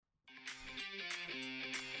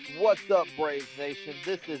What's up, Braves Nation?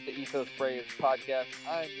 This is the Ethos Braves podcast.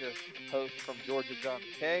 I'm your host from Georgia, John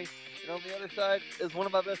McKay. And on the other side is one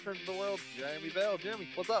of my best friends in the world, Jeremy Bell. Jeremy,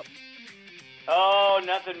 what's up? Oh,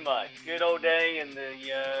 nothing much. Good old day in the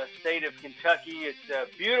state of Kentucky. It's a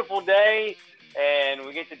beautiful day, and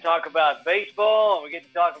we get to talk about baseball, and we get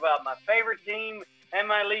to talk about my favorite team and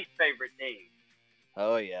my least favorite team.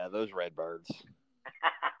 Oh, yeah, those Redbirds.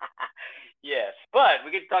 Yes, but we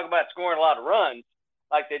get to talk about scoring a lot of runs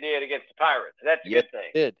like they did against the Pirates. That's a Yes, good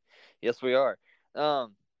thing. we did. Yes, we are. Now,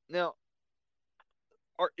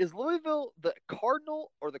 is Louisville the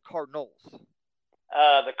Cardinal or the Cardinals?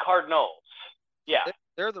 The Cardinals. So Yeah.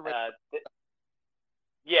 they're the Redbirds.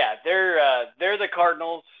 Yeah, they're the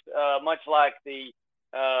Cardinals, much like the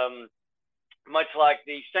St.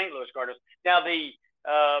 Louis Cardinals. Now the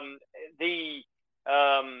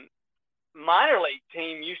minor league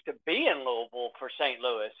team used to be in Louisville for St.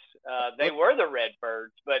 Louis. They were the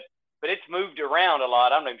Redbirds, but it's moved around a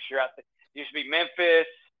lot. I'm not even sure. It used to be Memphis.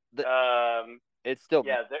 It's still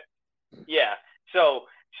yeah. So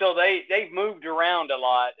they've moved around a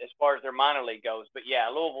lot as far as their minor league goes. But yeah,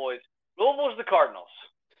 Louisville's the Cardinals.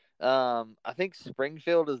 I think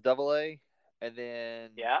Springfield is Double A, and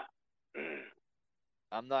then yeah.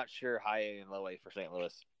 I'm not sure high A and low A for St.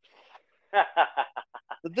 Louis.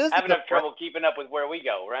 Having enough trouble keeping up with where we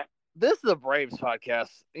go, right? This is a Braves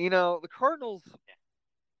podcast. You know, the Cardinals.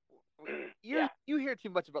 You hear too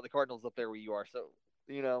much about the Cardinals up there where you are, so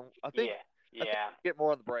I think get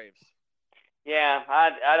more on the Braves. Yeah,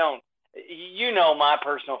 I don't. You know my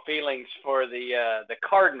personal feelings for the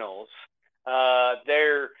Cardinals.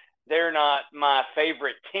 They're not my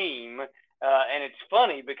favorite team, and it's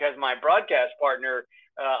funny because my broadcast partner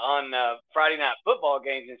on Friday night football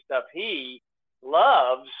games and stuff, he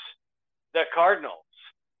loves the Cardinals.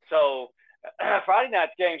 So Friday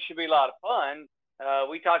night's game should be a lot of fun.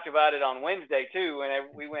 We talked about it on Wednesday too, when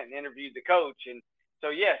we went and interviewed the coach, and so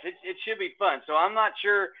yes, it should be fun. So I'm not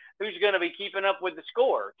sure who's going to be keeping up with the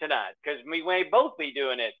score tonight because we may both be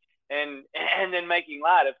doing it and then making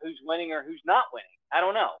light of who's winning or who's not winning. I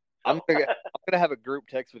don't know. So. I'm gonna have a group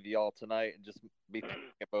text with y'all tonight and just be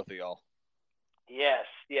picking at both of y'all. Yes,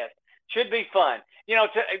 should be fun. Of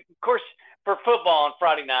course, for football on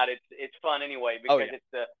Friday night, it's fun anyway because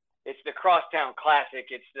it's the Crosstown Classic.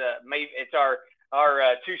 It's our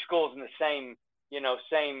two schools in the same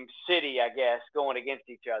city, I guess, going against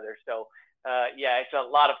each other. So it's a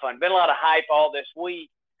lot of fun. Been a lot of hype all this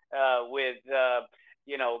week with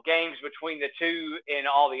games between the two in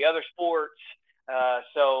all the other sports.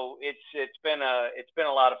 So it's been a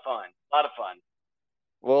lot of fun. A lot of fun.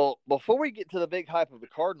 Well, before we get to the big hype of the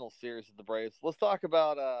Cardinals series of the Braves, let's talk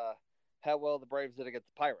about how well the Braves did against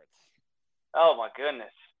the Pirates. Oh my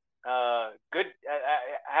goodness. Good.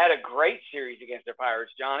 I had a great series against the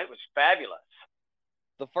Pirates, John. It was fabulous.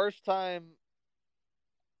 The first time,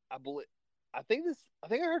 I think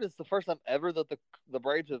I heard it's the first time ever that the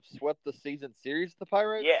Braves have swept the season series the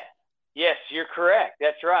Pirates. Yeah. Yes, you're correct.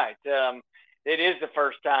 That's right. It is the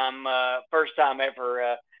first time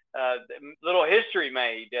ever. Little history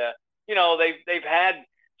made. They've had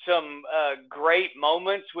some great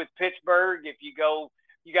moments with Pittsburgh. If you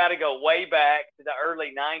got to go way back to the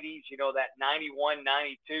early 90s, that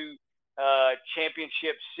 91-92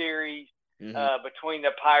 championship series between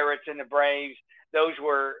the Pirates and the Braves. Those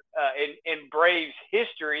were in Braves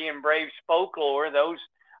history and Braves folklore. Those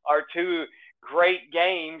are two great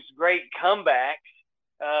games, great comebacks.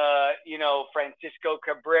 Francisco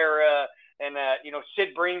Cabrera and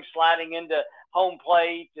Sid Bream sliding into home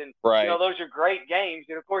plate, and those are great games.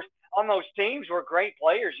 And of course, on those teams were great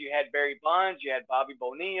players. You had Barry Bonds, you had Bobby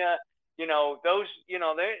Bonilla. Those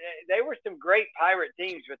they were some great Pirate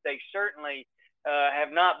teams, but they certainly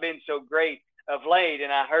have not been so great of late.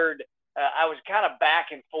 And I heard I was kind of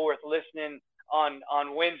back and forth listening on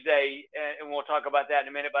Wednesday, and we'll talk about that in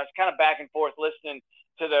a minute. But I was kind of back and forth listening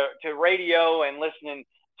to radio and listening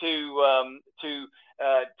to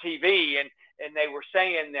TV, and they were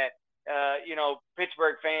saying that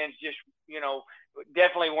Pittsburgh fans just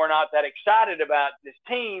definitely were not that excited about this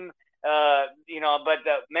team, but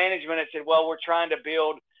the management had said, well, we're trying to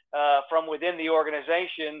build from within the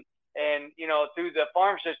organization and through the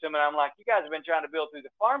farm system. And I'm like, you guys have been trying to build through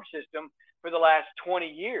the farm system for the last 20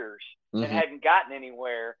 years and hadn't gotten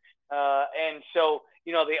anywhere. And so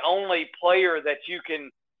the only player that you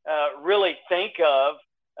can really think of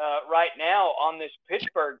right now on this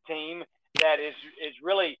Pittsburgh team that is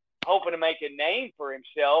really hoping to make a name for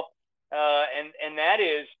himself, and that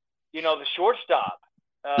is the shortstop,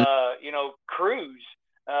 Cruz,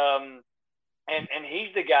 and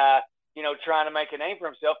he's the guy trying to make a name for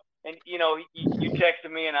himself. And, you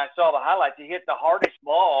texted me and I saw the highlights. He hit the hardest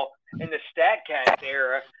ball in the StatCast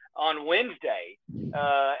era on Wednesday,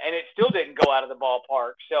 and it still didn't go out of the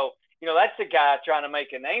ballpark. So, that's the guy trying to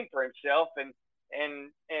make a name for himself.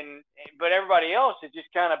 But everybody else is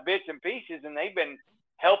just kind of bits and pieces, and they've been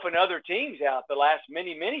helping other teams out the last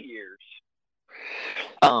many, many years.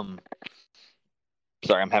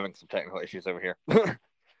 Sorry, I'm having some technical issues over here.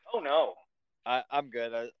 Oh no. I'm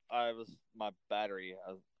good. I was my battery.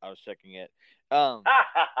 I was checking it.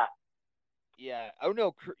 Yeah.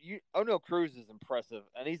 O'Neal Cruz is impressive,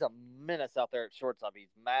 and he's a menace out there at shortstop.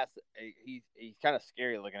 He's massive. He's kind of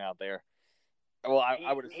scary looking out there. Well,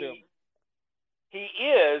 I would assume he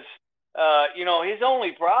is. His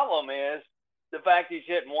only problem is the fact he's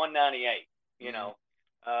hitting 198.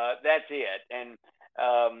 That's it, and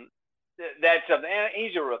that's something. And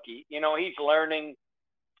he's a rookie. He's learning.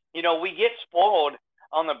 We get spoiled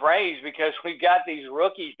on the Braves because we've got these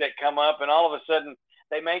rookies that come up and all of a sudden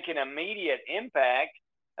they make an immediate impact.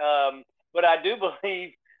 But I do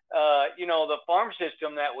believe, the farm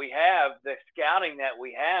system that we have, the scouting that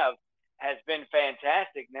we have has been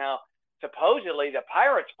fantastic. Now, supposedly the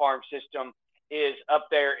Pirates farm system is up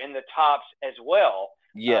there in the tops as well.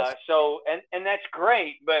 Yes. And that's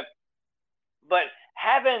great, but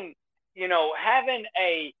having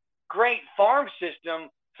a great farm system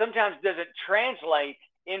sometimes doesn't translate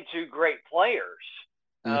into great players.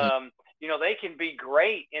 Mm-hmm. They can be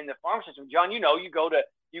great in the farm system. John, you go to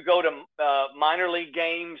minor league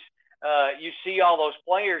games, you see all those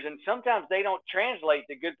players, and sometimes they don't translate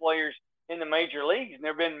to good players in the major leagues. And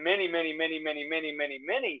there have been many, many, many, many, many, many,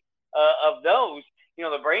 many of those.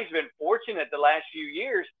 The Braves have been fortunate the last few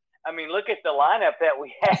years. I mean, look at the lineup that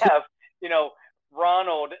we have.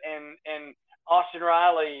 Ronald and Austin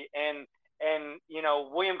Riley and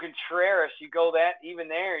William Contreras. You go that even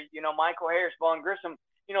there. Michael Harris, Vaughn Grissom.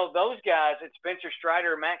 Those guys. It's Spencer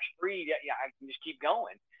Strider, Max Fried. Yeah, I can just keep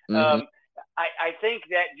going. Mm-hmm. I think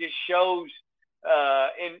that just shows,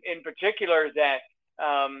 in particular, that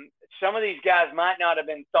some of these guys might not have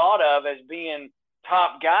been thought of as being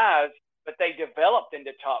top guys, but they developed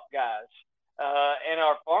into top guys. And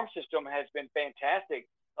our farm system has been fantastic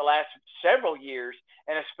the last several years,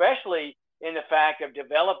 and especially in the fact of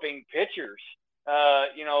developing pitchers.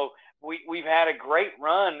 We've had a great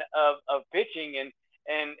run of pitching,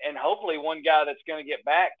 and hopefully one guy that's going to get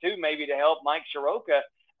back too, maybe to help Mike Soroka.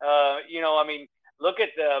 Look at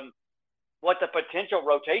what the potential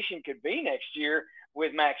rotation could be next year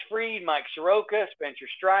with Max Fried, Mike Soroka, Spencer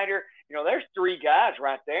Strider. There's three guys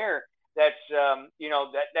right there that's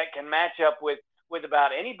that can match up with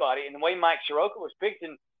about anybody. And the way Mike Soroka was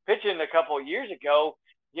pitching a couple of years ago,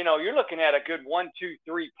 you're looking at a good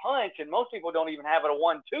 1-2-3 punch, and most people don't even have it a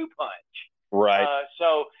 1-2 punch. Right.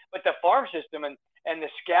 But the farm system and the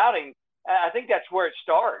scouting, I think that's where it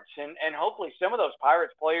starts, and hopefully some of those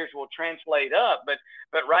Pirates players will translate up. But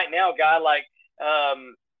right now, a guy like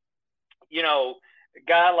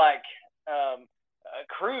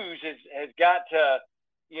Cruz has got to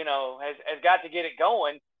get it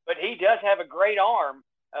going. But he does have a great arm,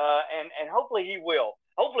 and hopefully he will.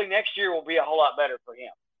 Hopefully next year will be a whole lot better for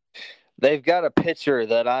him. They've got a pitcher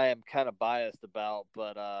that I am kind of biased about,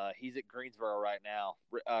 but he's at Greensboro right now,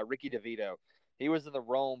 Ricky DeVito. He was in the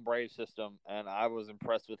Rome Brave system, and I was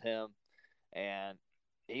impressed with him. And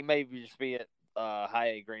he may just be at high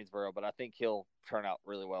A Greensboro, but I think he'll turn out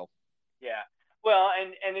really well. Yeah. Well,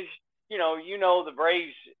 and it's, the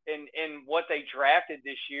Braves in what they drafted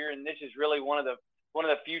this year, and this is really one of the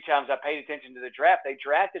few times I paid attention to the draft. They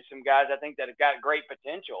drafted some guys I think that have got great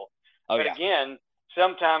potential. Again,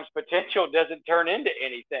 sometimes potential doesn't turn into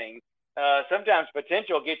anything. Sometimes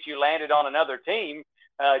potential gets you landed on another team.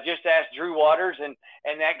 Just ask Drew Waters and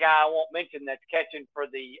that guy I won't mention that's catching for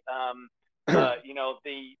the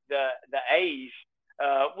the A's.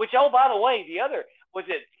 Which, oh, by the way, the other was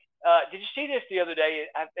it. Did you see this the other day?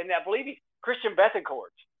 And I believe he's Christian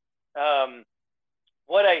Bethencourt.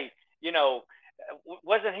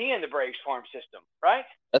 Wasn't he in the Braves farm system, right?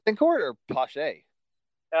 Bethencourt or Pache?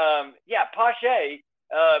 Yeah, Pache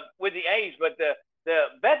with the A's, but the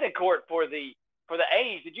Bethencourt for the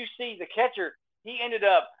A's. Did you see the catcher? He ended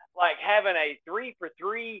up like having a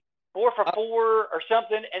 3-for-3, 4-for-4 or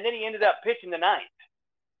something, and then he ended up pitching the ninth.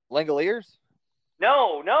 Langoliers?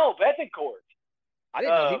 No, Bethencourt. I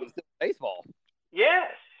didn't know he was in baseball.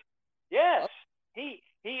 Yes. He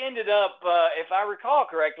ended up, if I recall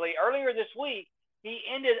correctly, earlier this week, he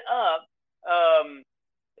ended up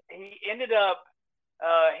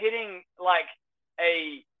hitting like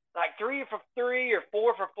 3-for-3 or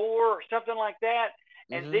 4-for-4 or something like that.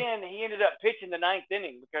 and then he ended up pitching the 9th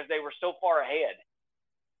inning because they were so far ahead.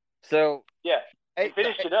 So yeah, he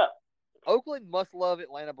finished it up. Oakland must love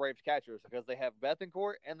Atlanta Braves catchers because they have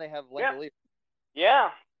Bethancourt and they have Langeliers.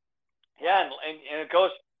 Yeah, and of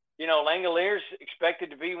course, Langeliers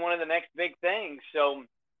expected to be one of the next big things. So,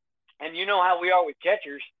 and you know how we are with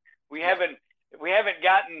catchers. We haven't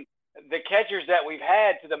gotten the catchers that we've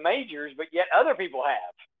had to the majors, but yet other people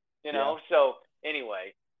have. So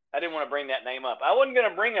anyway, I didn't want to bring that name up. I wasn't going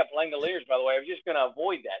to bring up Langeliers, by the way. I was just going to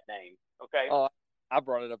avoid that name. Okay. Oh, I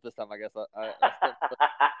brought it up this time. I guess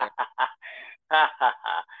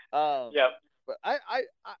Yep. But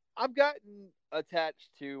I've gotten attached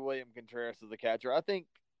to William Contreras as a catcher. I think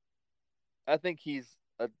he's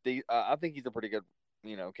a pretty good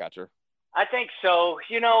catcher. I think so.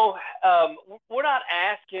 We're not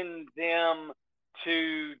asking them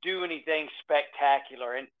to do anything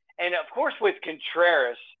spectacular, and of course with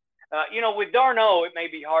Contreras, with d'Arnaud it may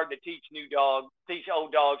be hard to teach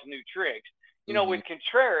old dogs new tricks. With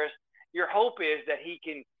Contreras, your hope is that he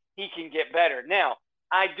can get better. Now,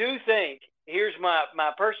 I do think, here's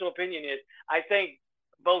my personal opinion is, I think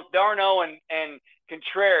both d'Arnaud and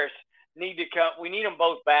Contreras need to come. We need them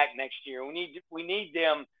both back next year. We need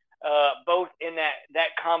them both in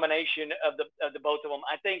that combination of the both of them.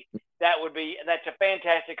 I think that's a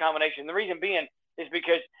fantastic combination. The reason being is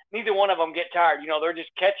because neither one of them get tired. They're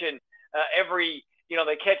just catching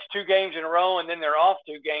they catch 2 games in a row and then they're off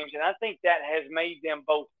 2 games. And I think that has made them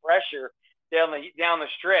both fresher down the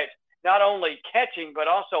stretch, not only catching, but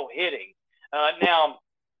also hitting. Now,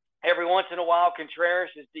 every once in a while,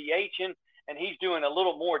 Contreras is DHing, and he's doing a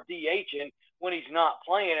little more DHing when he's not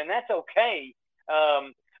playing, and that's okay.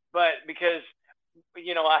 But because,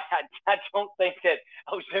 I don't think that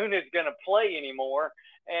Ozuna is going to play anymore.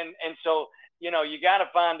 And so, you got to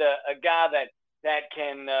find a guy that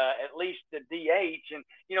can at least the DH. And,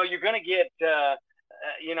 you're going to get,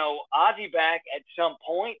 Ozzie back at some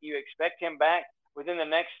point. You expect him back within the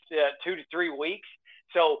next 2 to 3 weeks.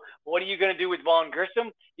 So what are you going to do with Vaughn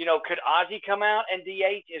Grissom? Could Ozzie come out and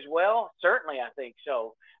DH as well? Certainly, I think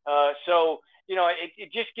so.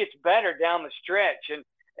 It just gets better down the stretch. And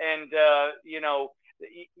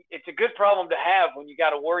it's a good problem to have when you got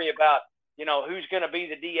to worry about, who's going to be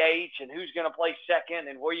the DH and who's going to play second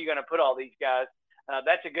and where you're going to put all these guys.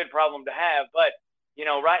 That's a good problem to have. But,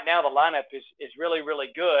 right now the lineup is really,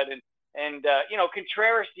 really good. And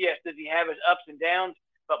Contreras, yes, does he have his ups and downs?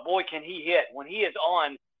 But, boy, can he hit. When he is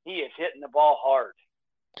on, he is hitting the ball hard.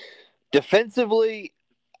 Defensively,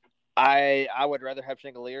 I would rather have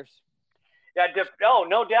Langeliers. Yeah,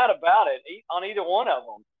 no doubt about it. On either one of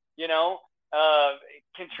them,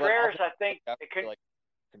 Contreras, I think.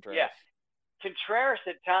 Contreras. Yeah, Contreras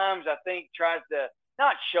at times I think tries to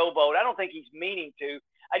not showboat. I don't think he's meaning to.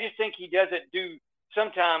 I just think he doesn't do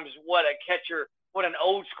sometimes what an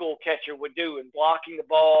old school catcher would do in blocking the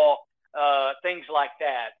ball, things like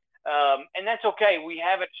that. And that's okay. We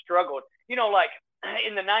haven't struggled. Like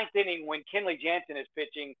in the 9th inning when Kenley Jansen is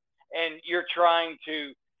pitching and you're trying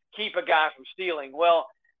to keep a guy from stealing. Well,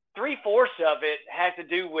 3/4 of it has to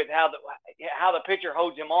do with how the pitcher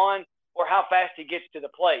holds him on or how fast he gets to the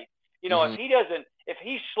plate. If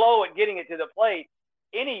he's slow at getting it to the plate,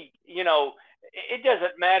 it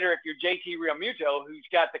doesn't matter if you're JT Realmuto, who's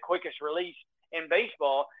got the quickest release in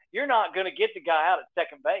baseball, you're not going to get the guy out at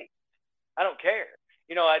second base. I don't care.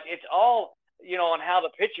 It's all, on how the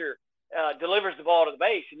pitcher delivers the ball to the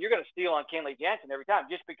base, and you're going to steal on Kenley Jansen every time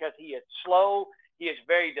just because he is slow, he is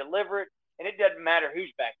very deliberate, and it doesn't matter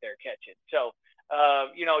who's back there catching. So,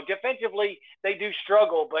 defensively, they do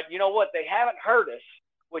struggle, but you know what? They haven't hurt us,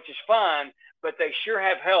 which is fine, but they sure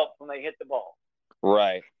have helped when they hit the ball.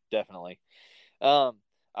 Right, definitely. I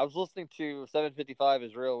was listening to 755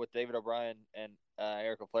 is Real with David O'Brien and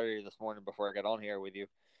Eric O'Flaherty this morning before I got on here with you.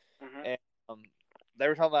 And they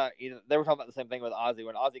were talking about the same thing with Ozzie.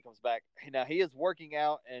 When Ozzie comes back, now he is working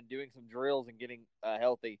out and doing some drills and getting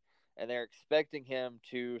healthy, and they're expecting him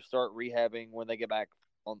to start rehabbing when they get back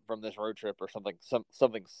from this road trip or something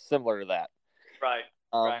similar to that. Right.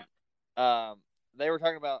 They were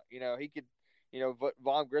talking about, he could,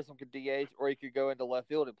 Vaughn Grissom could DH, or he could go into left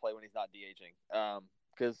field and play when he's not DHing.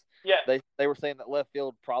 Because they were saying that left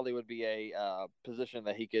field probably would be a position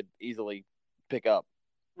that he could easily pick up.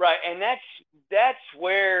 Right, and that's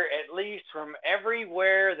where, at least from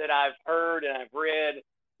everywhere that I've heard and I've read,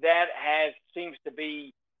 that seems to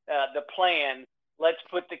be the plan. Let's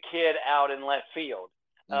put the kid out in left field,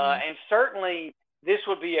 and certainly this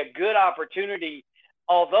would be a good opportunity.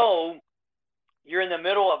 Although you're in the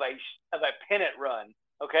middle of a pennant run,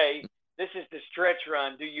 okay, this is the stretch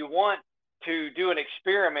run. Do you want to do an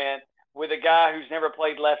experiment with a guy who's never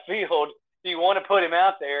played left field, do you want to put him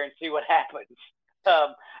out there and see what happens?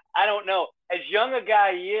 I don't know. As young a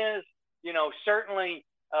guy he is, certainly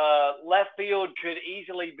left field could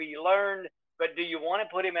easily be learned, but do you want to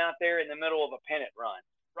put him out there in the middle of a pennant run?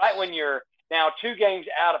 Right when you're now 2 games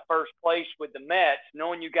out of first place with the Mets,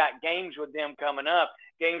 knowing you got games with them coming up,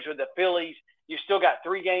 games with the Phillies, you still got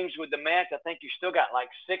 3 games with the Mets. I think you still got like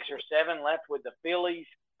 6 or 7 left with the Phillies.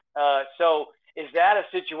 So is that a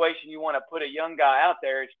situation you want to put a young guy out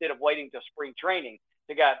there instead of waiting till spring training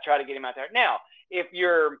to try to get him out there? Now, if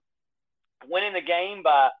you're winning the game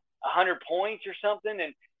by 100 points or something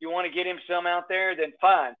and you want to get him some out there, then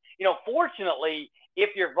fine. Fortunately,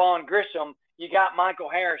 if you're Vaughn Grissom, you got Michael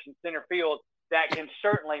Harris in center field that can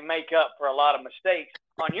certainly make up for a lot of mistakes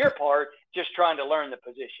on your part just trying to learn the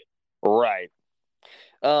position. Right.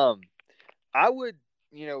 I would,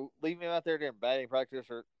 leave him out there during batting practice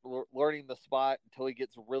or learning the spot until he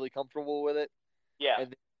gets really comfortable with it. Yeah.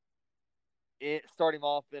 And start him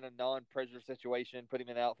off in a non-pressure situation, put him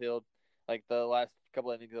in outfield, like the last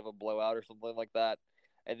couple of innings of a blowout or something like that,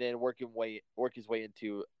 and then work his way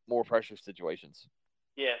into more pressure situations.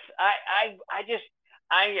 Yes, I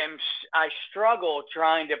struggle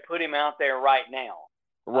trying to put him out there right now.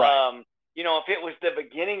 Right. If it was the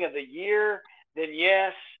beginning of the year, then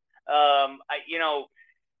yes.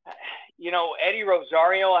 Eddie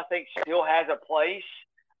Rosario, I think, still has a place.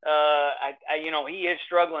 He is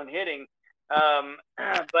struggling hitting,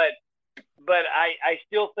 but I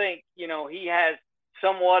still think he has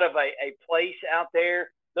somewhat of a place out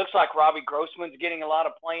there. Looks like Robbie Grossman's getting a lot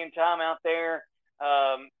of playing time out there.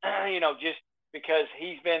 Just because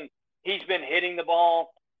he's been hitting the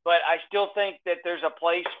ball, but I still think that there's a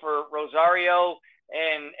place for Rosario,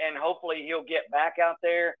 and hopefully he'll get back out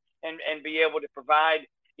there and be able to provide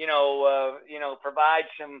provide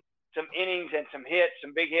some innings and some hits,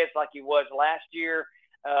 some big hits like he was last year.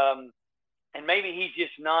 And maybe he's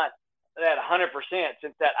just not that 100%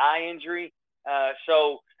 since that eye injury.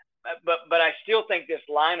 But I still think this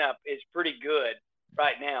lineup is pretty good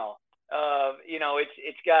right now.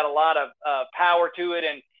 It's got a lot of power to it,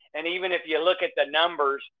 and even if you look at the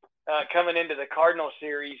numbers coming into the Cardinal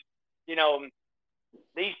series,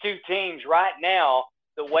 these 2 teams right now,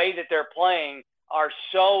 the way that they're playing, are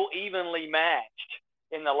so evenly matched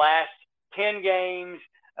in the last 10 games,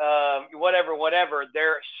 whatever.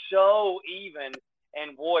 They're so even,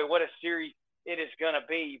 and boy, what a series it is going to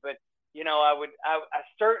be. But I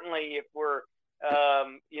certainly, if we're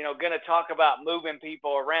going to talk about moving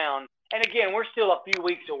people around. And again, we're still a few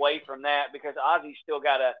weeks away from that because Ozzy's still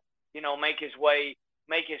got to, make his way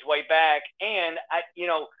back. And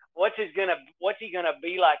what's he gonna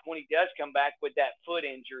be like when he does come back with that foot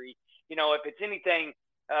injury? If it's anything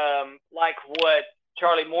like what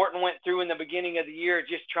Charlie Morton went through in the beginning of the year,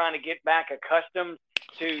 just trying to get back accustomed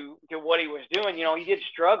to what he was doing, he did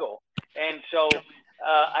struggle. And so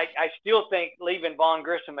I still think leaving Vaughn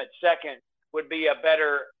Grissom at second would be a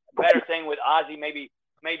better thing with Ozzy maybe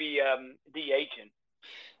DHing.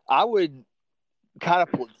 I would kind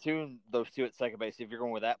of platoon those 2 at second base if you're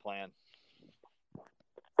going with that plan.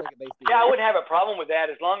 Yeah, I wouldn't have a problem with that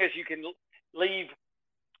as long as you can leave,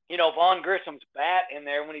 Vaughn Grissom's bat in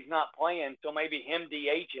there when he's not playing, so maybe him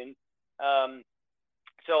DHing.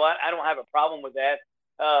 So I don't have a problem with that.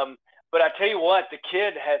 But I tell you what, the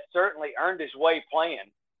kid has certainly earned his way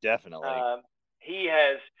playing. Definitely. He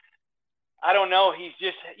has. I don't know. He's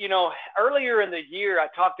just, earlier in the year, I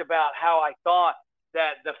talked about how I thought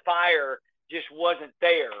that the fire just wasn't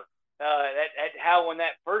there. At how when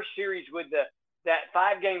that first series with that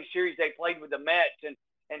 5-game series they played with the Mets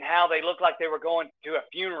and how they looked like they were going to a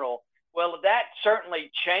funeral. Well, that certainly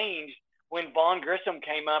changed when Vaughn Grissom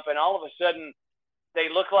came up, and all of a sudden they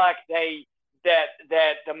looked like that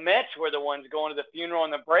the Mets were the ones going to the funeral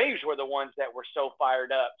and the Braves were the ones that were so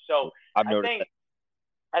fired up. So I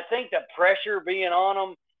think the pressure being on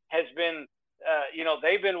them has been,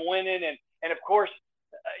 they've been winning. And of course,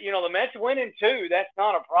 the Mets winning too. That's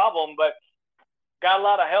not a problem, but got a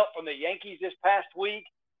lot of help from the Yankees this past week.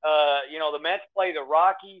 The Mets play the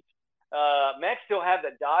Rockies. Mets still have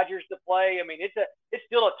the Dodgers to play. I mean, it's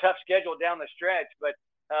still a tough schedule down the stretch, but,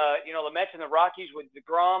 the Mets and the Rockies with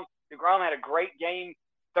DeGrom. DeGrom had a great game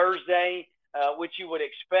Thursday, which you would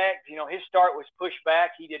expect. His start was pushed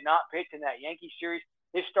back. He did not pitch in that Yankee series.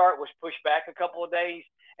 His start was pushed back a couple of days,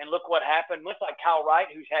 and look what happened. Much like Kyle Wright,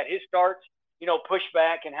 who's had his starts, pushed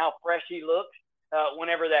back, and how fresh he looks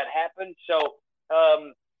whenever that happened. So,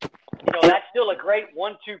 that's still a great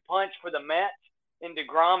 1-2 punch for the Mets in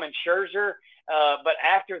DeGrom and Scherzer. But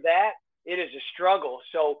after that, it is a struggle.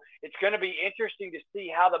 So it's going to be interesting to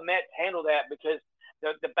see how the Mets handle that because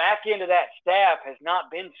the back end of that staff has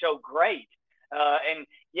not been so great. And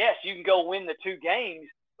yes, you can go win the 2 games,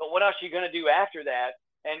 but what else are you going to do after that?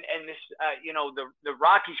 And this, the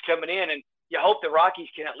Rockies coming in, and you hope the Rockies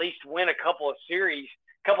can at least win a couple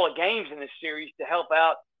of games in this series to help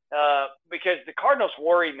out, because the Cardinals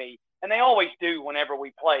worry me, and they always do whenever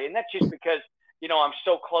we play. And that's just because, I'm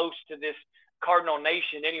so close to this Cardinal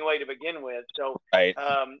Nation anyway to begin with. So, right.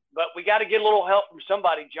 But we got to get a little help from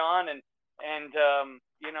somebody, John, and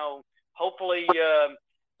hopefully,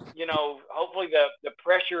 hopefully the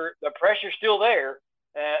pressure's still there,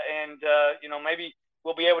 and maybe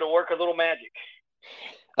we'll be able to work a little magic.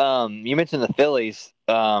 You mentioned the Phillies.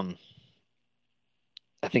 I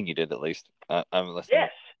think you did, at least. I'm listening.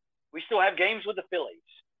 Yes, we still have games with the Phillies.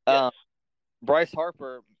 Yes. Bryce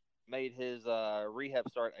Harper made his rehab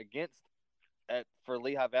start for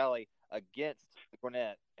Lehigh Valley against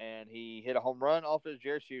Gwinnett, and he hit a home run off of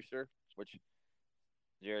Jared Schuster, which,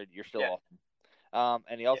 Jared, you're still awesome.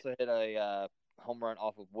 And he also hit a home run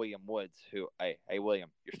off of William Woods, who, hey, William,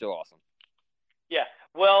 you're still awesome. Yeah,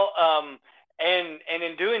 well, and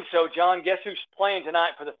in doing so, John, guess who's playing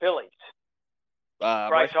tonight for the Phillies?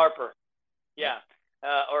 Bryce Harper. Yeah,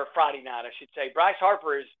 or Friday night, I should say. Bryce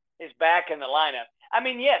Harper is back in the lineup. I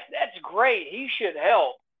mean, yes, that's great. He should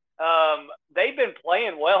help. They've been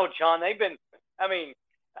playing well, John.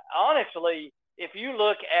 Honestly, if you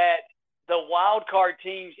look at the wild card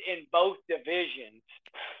teams in both divisions,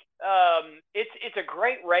 it's a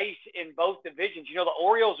great race in both divisions. The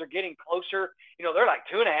Orioles are getting closer. They're like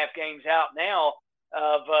 2.5 games out now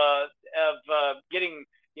of getting.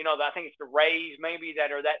 I think it's the Rays maybe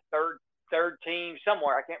that are that third team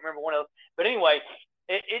somewhere. I can't remember one of those. But anyway,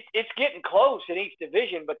 it's getting close in each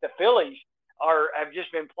division. But the Phillies have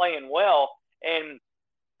just been playing well. And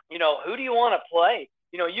who do you want to play?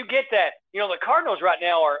 You get that. The Cardinals right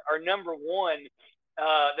now are number one.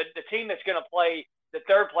 The team that's going to play the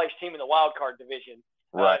third place team in the wild card division.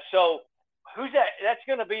 Right. So who's that? That's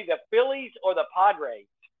going to be the Phillies or the Padres.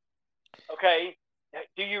 Okay.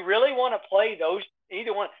 Do you really want to play those?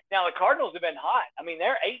 Either one. Now the Cardinals have been hot.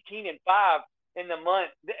 They're 18-5 in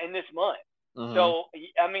this month. Mm-hmm. So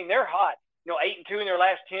they're hot. 8-2 in their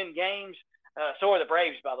last 10 games. So are the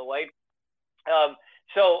Braves, by the way.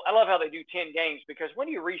 So I love how they do 10 games, because when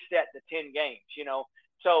do you reset the 10 games?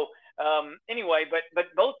 So anyway, but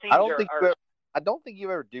both teams I don't think you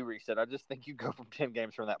ever do reset. I just think you go from 10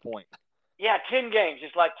 games from that point. Yeah, 10 games.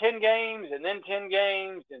 It's like 10 games and then 10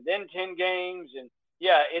 games and then 10 games. And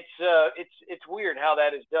yeah, it's weird how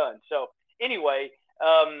that is done. So anyway,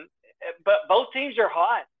 but both teams are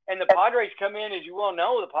hot, and the Padres come in, as you well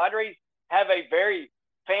know. The Padres have a very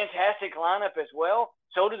fantastic lineup as well.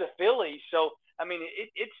 So do the Phillies. So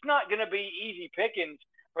it's not going to be easy pickings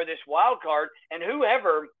for this wild card, and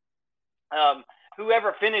whoever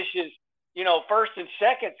finishes, first and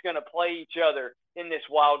second is going to play each other in this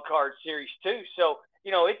wild card series too. So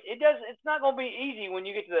it's not going to be easy when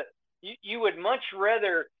you get to you would much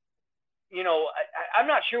rather, I'm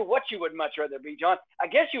not sure what you would much rather be, John. I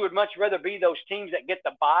guess you would much rather be those teams that get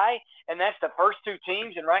the bye, and that's the first 2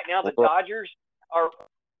 teams. And right now the Dodgers are at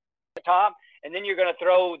the top, and then you're going to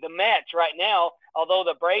throw the Mets right now, although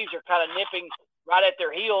the Braves are kind of nipping right at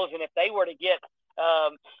their heels. And if they were to get,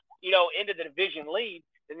 into the division lead,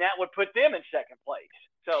 then that would put them in second place.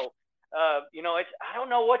 So, I don't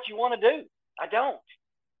know what you want to do. I don't.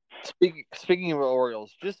 Speaking of the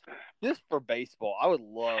Orioles, just for baseball, I would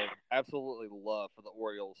absolutely love for the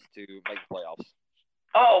Orioles to make playoffs.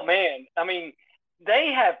 Oh man,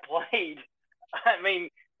 they have played.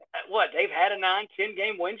 They've had a 9-10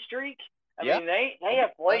 game win streak. They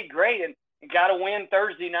have played great and got a win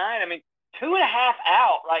Thursday night. 2.5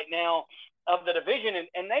 out right now of the division,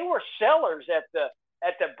 and they were sellers at the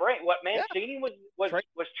break. Mancini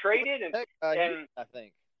was traded, and I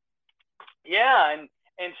think. Yeah,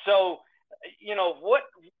 and so what?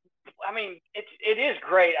 It is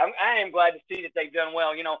great. I am glad to see that they've done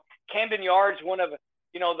well. Camden Yards, one of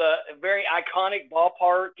the very iconic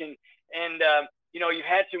ballpark, and you've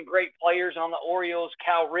had some great players on the Orioles,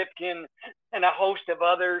 Cal Ripken, and a host of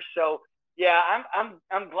others. So yeah,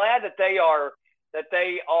 I'm glad that they are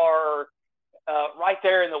right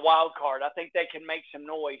there in the wild card. I think they can make some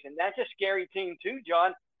noise, and that's a scary team too,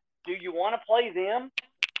 John. Do you want to play them?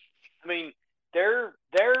 They're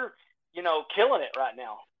killing it right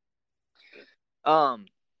now.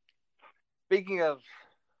 Speaking of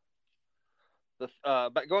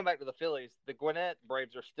but going back to the Phillies, the Gwinnett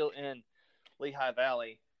Braves are still in Lehigh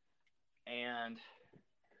Valley, and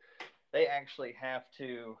they actually have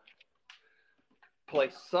to play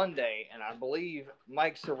Sunday, and I believe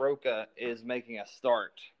Mike Soroka is making a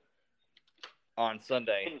start on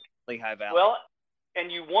Sunday, Lehigh Valley. Well,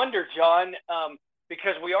 and you wonder, John,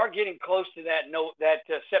 because we are getting close to that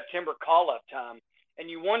September call-up time, and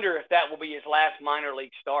you wonder if that will be his last minor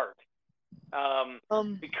league start.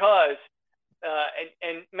 Because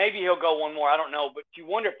and maybe he'll go one more, I don't know, but you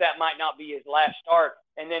wonder if that might not be his last start,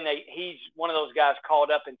 and then he's one of those guys called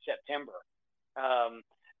up in September.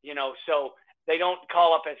 So they don't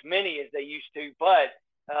call up as many as they used to, but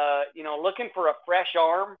looking for a fresh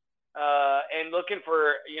arm and looking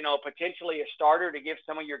for potentially a starter to give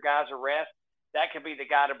some of your guys a rest, that could be the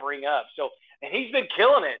guy to bring up. So, and he's been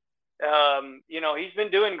killing it. He's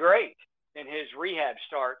been doing great in his rehab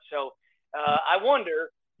start. So I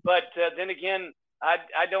wonder, but then again,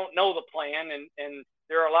 I don't know the plan, and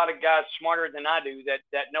there are a lot of guys smarter than I do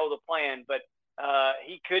that know the plan, but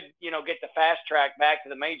he could, get the fast track back to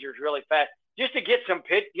the majors really fast, just to get some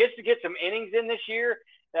innings in this year,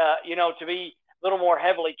 to be a little more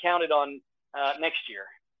heavily counted on next year.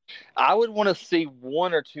 I would want to see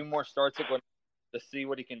one or two more starts at Gwinnett to see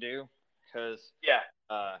what he can do, because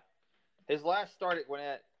his last start at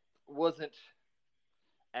Gwinnett wasn't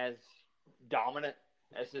as dominant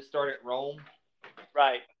as his start at Rome.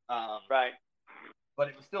 Right. Right. But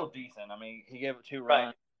it was still decent. I mean, he gave up 2 runs.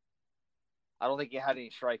 Right. I don't think he had any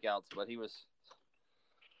strikeouts, but he was.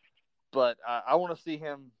 But I want to see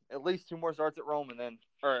him at least 2 more starts at Rome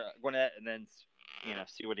or Gwinnett, and then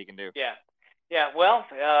see what he can do. Yeah. Yeah. Well,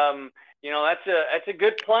 that's a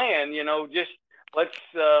good plan. Just let's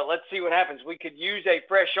see what happens. We could use a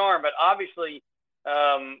fresh arm, but obviously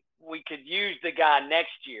we could use the guy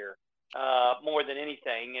next year more than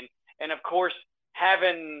anything, and of course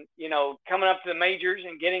having coming up to the majors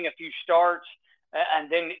and getting a few starts,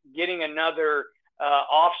 and then getting another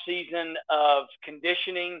off season of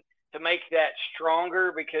conditioning to make that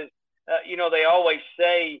stronger, because they always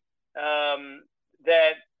say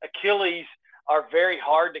that Achilles are very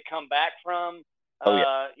hard to come back from.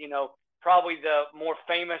 Probably the more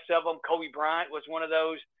famous of them, Kobe Bryant, was one of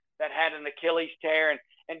those that had an Achilles tear,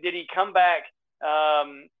 and did he come back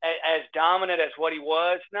as dominant as what he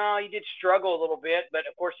was? No, he did struggle a little bit, but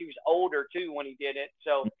of course he was older too when he did it.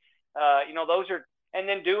 So, those are, and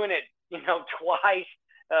then doing it, twice.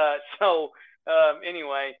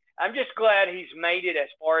 Anyway, I'm just glad he's made it as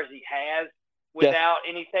far as he has without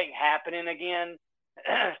anything happening again.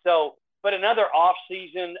 But another off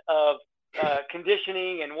season of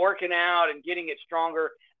conditioning and working out and getting it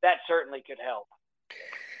stronger, that certainly could help.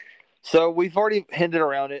 So we've already hinted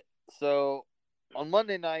around it. So on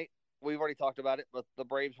Monday night, we've already talked about it, but the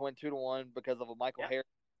Braves win 2-1 because of a Michael Harris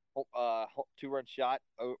 2-run shot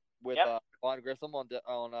with Vaughn Grissom on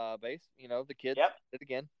base. The kids did it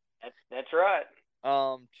again. That's right.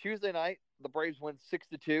 Tuesday night, the Braves win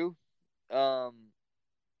 6-2.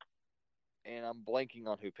 And I'm blanking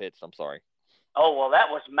on who pitched. I'm sorry. Oh, well, that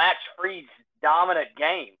was Max Fried's dominant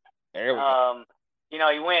game. There we go.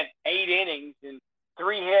 He went 8 innings and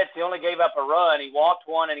 3 hits. He only gave up a run. He walked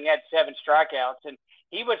 1, and he had 7 strikeouts, and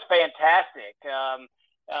he was fantastic.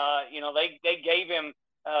 They gave him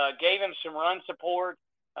some run support,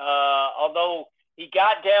 although he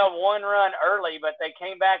got down 1 run early, but they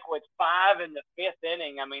came back with 5 in the 5th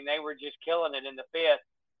inning. I mean, they were just killing it in the 5th.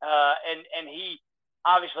 And he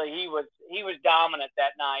obviously he was dominant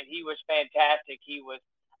that night. He was fantastic. He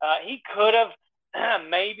could have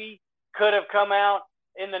maybe come out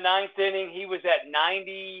in the 9th inning. He was at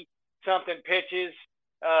 90 something pitches,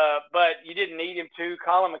 but you didn't need him to.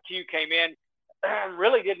 Colin McHugh came in,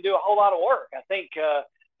 really didn't do a whole lot of work. I think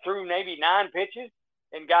threw maybe 9 pitches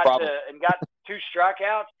and got 2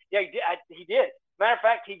 strikeouts. Yeah, he did. Matter of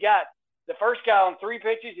fact, he got the first guy on 3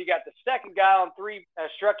 pitches. He got the second guy on 3,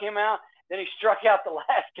 struck him out. Then he struck out the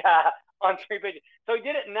last guy on 3 pitches. So he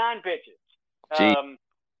did it in 9 pitches.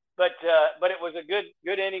 But it was a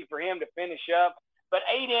good inning for him to finish up. But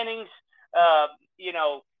 8 innings,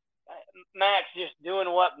 Max just doing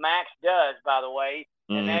what Max does, by the way,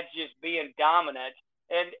 and that's just being dominant.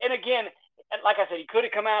 And again, like I said, he could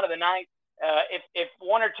have come out of the 9th. If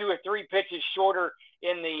 1 or 2 or 3 pitches shorter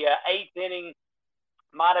in the 8th inning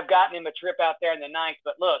might have gotten him a trip out there in the 9th.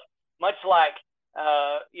 But look, much like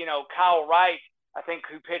Kyle Wright, I think,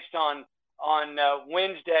 who pitched on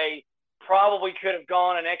Wednesday, probably could have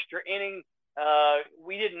gone an extra inning.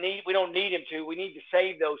 We don't need him to. We need to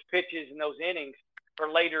save those pitches and those innings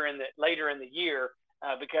for later in the year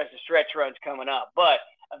because the stretch run's coming up. But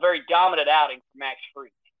a very dominant outing for Max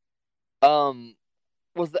Fried.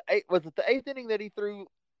 Was it the 8th inning that he threw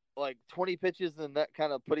like 20 pitches and that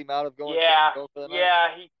kind of put him out of going? For the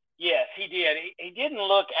night? Yes, he did. He didn't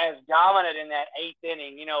look as dominant in that 8th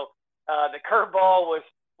inning. The curveball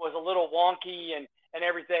was a little wonky, and and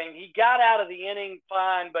everything. He got out of the inning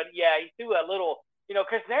fine, but yeah, he threw a little,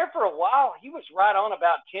 because there for a while he was right on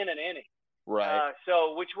about 10 an inning. Right.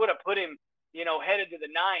 So which would have put him, headed to the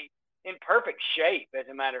ninth in perfect shape, as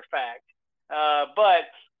a matter of fact. But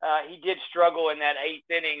he did struggle in that eighth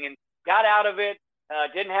inning and got out of it.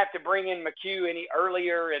 Didn't have to bring in McHugh any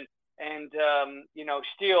earlier, and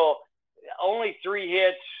still only 3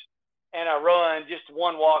 hits and a run, just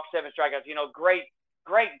 1 walk, 7 strikeouts.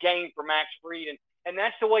 Great game for Max Fried, and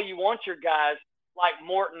that's the way you want your guys like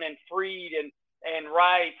Morton and Fried and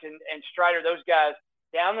Wright and Strider. Those guys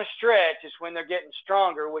down the stretch is when they're getting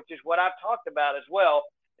stronger, which is what I've talked about as well.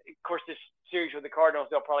 Of course, this series with the Cardinals,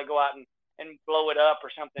 they'll probably go out and blow it up or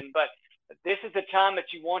something. But this is the time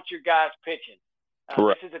that you want your guys pitching.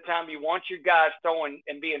 This is the time you want your guys throwing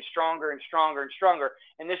and being stronger and stronger and stronger.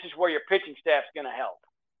 And this is where your pitching staff's going to help.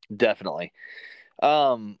 Definitely.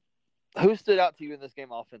 Who stood out to you in this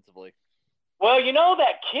game offensively? Well,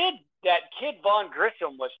 that kid Vaughn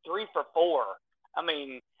Grissom was 3 for 4. I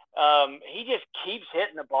mean, he just keeps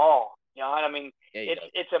hitting the ball. I mean,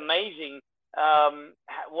 it's amazing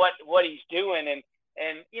what he's doing, and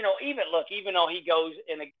even though he goes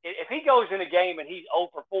if he goes in a game and he's 0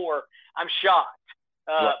 for 4, I'm shocked.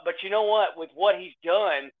 Right. But you know what? With what he's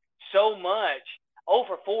done so much, 0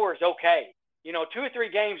 for 4 is okay. 2 or 3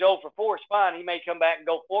 games 0 for 4 is fine. He may come back and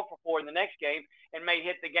go 4 for 4 in the next game and may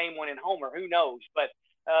hit the game-winning homer. Who knows? But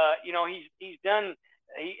he's done.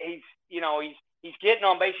 He's getting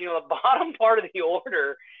on base. The bottom part of the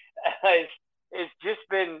order is just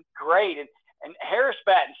been great. And Harris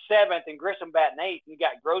batting 7th and Grissom batting 8th. And you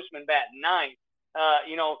got Grossman batting 9th.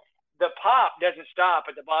 The pop doesn't stop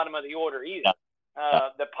at the bottom of the order either.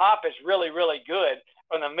 The pop is really, really good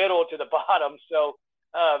from the middle to the bottom. So,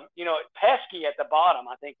 pesky at the bottom,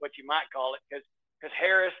 I think what you might call it, because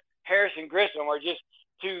Harris and Grissom are just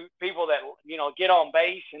 2 people that, get on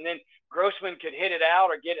base, and then Grossman could hit it out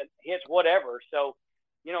or get hits, whatever. So,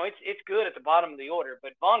 it's good at the bottom of the order.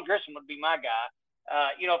 But Vaughn Grissom would be my guy.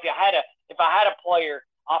 If I had a player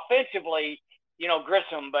offensively,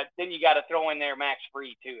 Grissom, but then you got to throw in there Max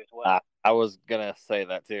Fried too as well. I was gonna say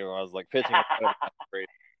that too. I was like pitching.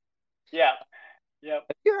 Yeah. Yep.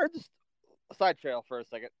 Have you heard this? Side trail for a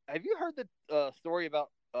second. Have you heard the story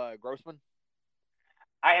about Grossman?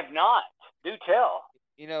 I have not. Do tell.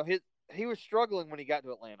 He was struggling when he got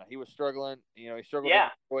to Atlanta. He was struggling. He struggled. Yeah.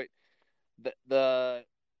 The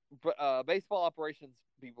baseball operations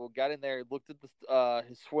people got in there, looked at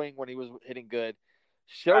his swing when he was hitting good,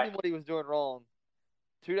 showed him what he was doing wrong.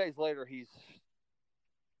 2 days later, he's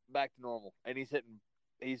back to normal, and he's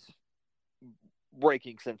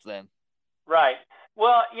breaking since then. Right.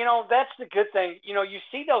 Well, that's the good thing. You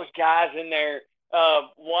see those guys in there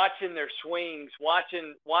watching their swings,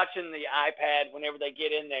 watching the iPad whenever they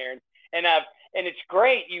get in there, and it's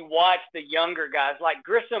great. You watch the younger guys like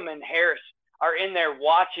Grissom and Harris are in there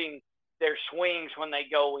watching their swings when they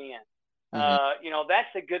go in. Mm-hmm.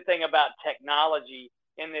 That's the good thing about technology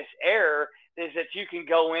in this era, is that you can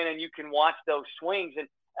go in and you can watch those swings. And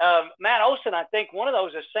Matt Olson, I think one of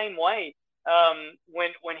those the same way.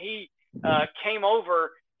 When he came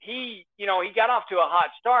over, he got off to a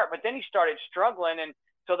hot start, but then he started struggling, and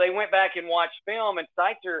so they went back and watched film. And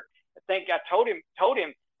Seitzer, I think I told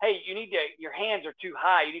him, hey, your hands are too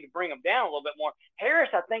high. You need to bring them down a little bit more. Harris,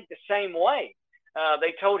 I think the same way.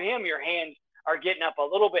 They told him your hands are getting up a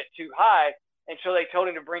little bit too high, and so they told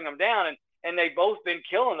him to bring them down, and they've both been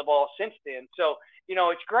killing the ball since then. So,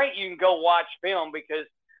 it's great you can go watch film because,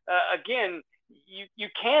 again, you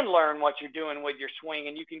can learn what you're doing with your swing,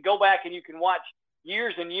 and you can go back and you can watch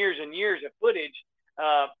years and years and years of footage,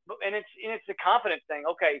 and it's a confidence thing.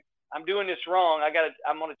 Okay, I'm doing this wrong.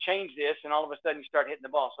 I'm going to change this, and all of a sudden you start hitting the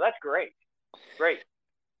ball. So that's great. Great.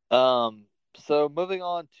 So moving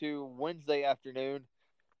on to Wednesday afternoon.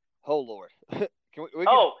 Oh Lord,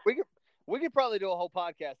 we could probably do a whole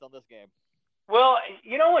podcast on this game. Well,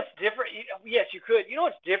 what's different? Yes, you could.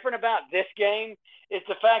 What's different about this game is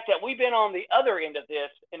the fact that we've been on the other end of this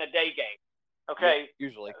in a day game. Okay, yeah,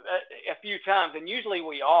 usually a few times, and usually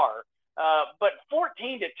we are. But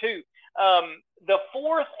 14-2, the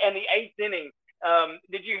 4th and the 8th inning.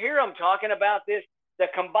 Did you hear them talking about this? The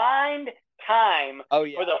combined time for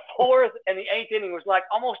the 4th and the 8th inning was like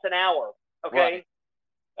almost an hour. Okay,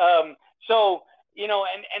 right. So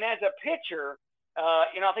and as a pitcher,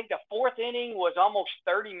 I think the 4th inning was almost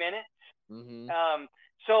 30 minutes. Mm-hmm.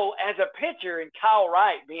 So as a pitcher, and Kyle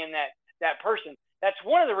Wright being that person, that's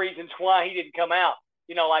one of the reasons why he didn't come out.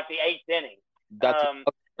 Like the 8th inning. I'll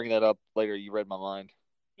bring that up later. You read my mind.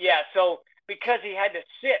 Yeah. So because he had to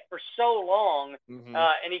sit for so long, mm-hmm.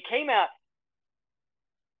 And he came out,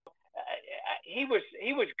 he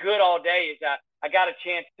was good all day. As I got a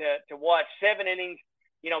chance to watch 7 innings,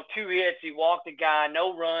 2 hits. He walked a guy,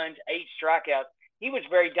 no runs, 8 strikeouts. He was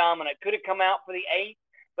very dominant. Could have come out for the 8th,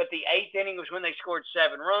 but the 8th inning was when they scored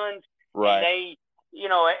 7 runs. Right. And they,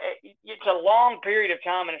 it's a long period of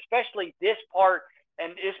time, and especially this part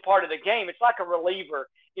of the game, it's like a reliever.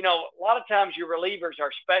 A lot of times your relievers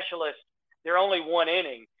are specialists. They're only 1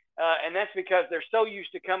 inning, and that's because they're so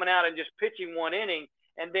used to coming out and just pitching 1 inning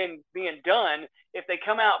and then being done. If they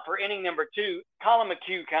come out for inning number 2, Colin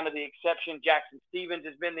McHugh kind of the exception. Jackson Stevens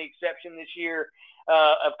has been the exception this year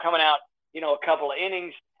of coming out, a couple of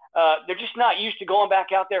innings. They're just not used to going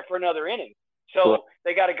back out there for another inning. So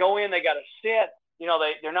they got to go in, they got to sit.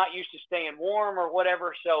 They're not used to staying warm or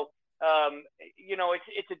whatever. So,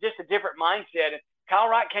 it's just a different mindset. And Kyle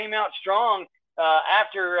Wright came out strong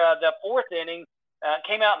after the 4th inning.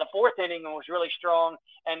 Came out in the 4th inning and was really strong,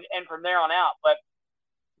 and from there on out. But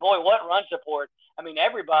boy, what run support! I mean,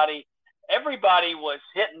 everybody was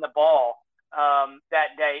hitting the ball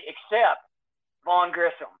that day except Vaughn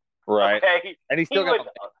Grissom. Right. Okay, and he still got.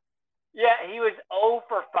 He was 0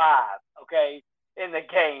 for 5. Okay, in the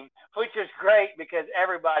game, which is great because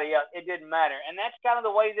everybody else, it didn't matter. And that's kind of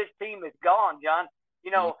the way this team has gone, John.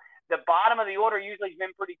 The bottom of the order usually has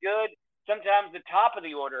been pretty good. Sometimes the top of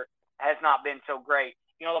the order has not been so great.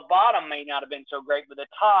 The bottom may not have been so great, but the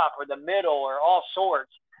top or the middle or all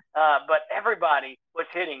sorts. But everybody was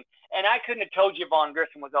hitting. And I couldn't have told you Vaughn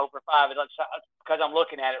Grissom was 0 for 5 because I'm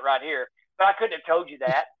looking at it right here. But I couldn't have told you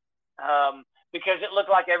that because it looked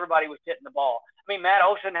like everybody was hitting the ball. I mean, Matt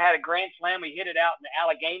Olson had a grand slam. He hit it out in the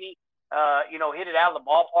Allegheny, hit it out of the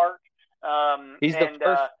ballpark.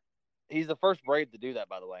 He's the first Brave to do that,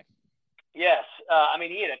 by the way. Yes.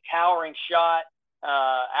 He had a towering shot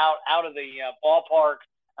out of the ballpark.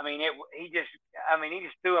 He just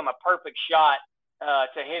threw him a perfect shot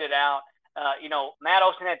to hit it out. Matt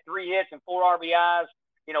Olson had 3 hits and 4 RBIs.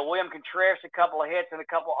 William Contreras a couple of hits and a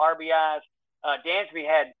couple of RBIs. Dansby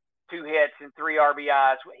had 2 hits and 3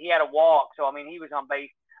 RBIs. He had a walk, so he was on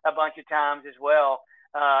base a bunch of times as well.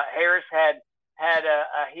 Harris had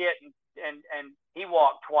a hit and he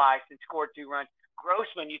walked twice and scored 2 runs.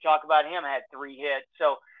 Grossman, you talk about him, had 3 hits.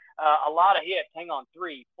 So a lot of hits. Hang on,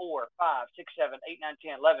 3, 4, 5, 6, 7, 8, 9,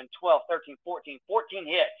 10, 11, 12, 13, 14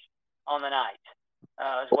 hits on the night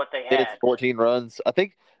is what they had. It's 14 runs. I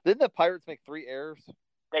think, didn't the Pirates make 3 errors?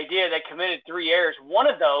 They did. They committed 3 errors. One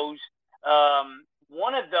of those,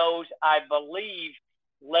 I believe,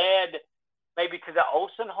 led maybe to the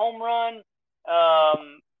Olson home run.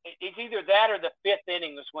 It's either that or the 4th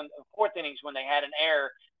inning when they had an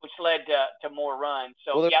error, which led to more runs.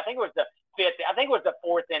 So I think it was the 5th. I think it was the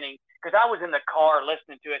 4th inning because I was in the car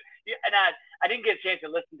listening to it, and I didn't get a chance to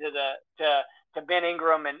listen to Ben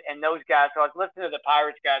Ingram and those guys. So I was listening to the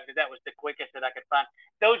Pirates guys because that was the quickest that I could find.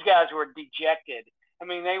 Those guys were dejected.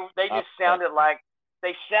 They just sounded like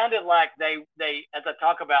they, as I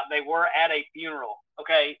talk about, they were at a funeral.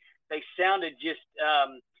 Okay, they sounded just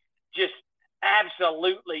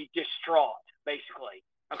absolutely distraught, basically.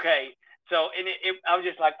 Okay, so I was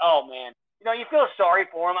just like, oh man, you feel sorry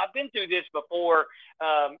for them. I've been through this before.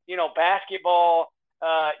 Basketball.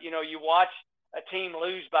 You watch a team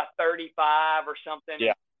lose by 35 or something.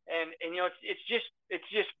 Yeah. And it's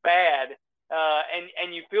just bad.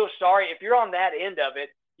 And you feel sorry if you're on that end of it.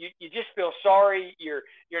 You just feel sorry.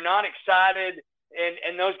 You're not excited,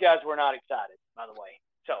 and those guys were not excited, by the way.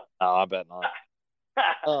 So. Oh, I bet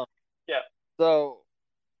not. Yeah. So,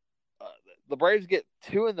 the Braves get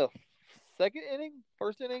 2 in the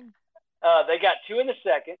first inning. They got 2 in the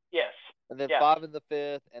second. Yes. And then 5 in the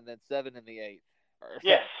 5th, and then 7 in the 8th.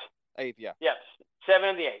 Yes. 8th, yeah. Yes. 7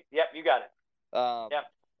 in the 8th. Yep, you got it. Yep.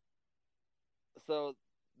 So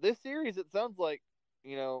this series, it sounds like,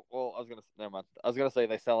 never mind. I was gonna say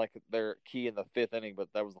they sound like they're key in the 5th inning, but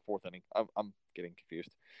that was the 4th inning. I'm getting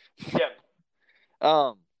confused. Yeah.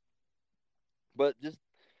 But just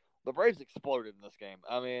the Braves exploded in this game.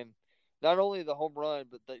 Not only the home run,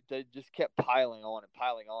 but they just kept piling on.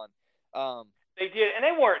 They did, and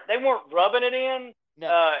they weren't rubbing it in.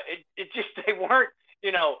 No. They weren't.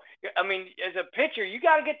 As a pitcher, you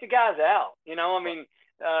got to get the guys out.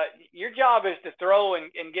 Your job is to throw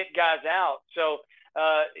and get guys out. So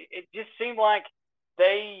it just seemed like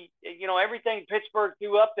they, everything Pittsburgh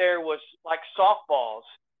threw up there was like softballs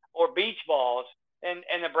or beach balls, and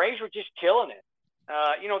the Braves were just killing it.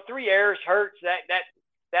 3 errors hurts.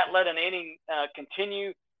 That let an inning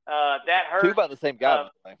continue. That hurts. 2 by the same guy.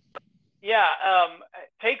 Yeah.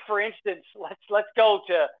 Take for instance, let's go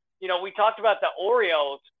to, we talked about the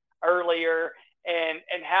Orioles earlier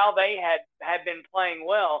and how they had been playing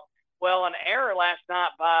well. Well, an error last night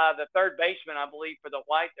by the third baseman, I believe, for the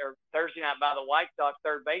Thursday night by the White Sox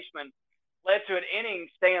third baseman led to an inning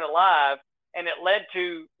staying alive, and it led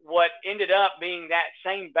to what ended up being that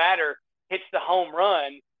same batter hits the home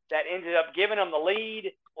run that ended up giving them the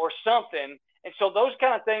lead or something. And so those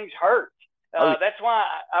kind of things hurt. That's why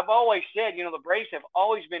I've always said, the Braves have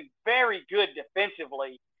always been very good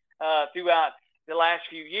defensively throughout the last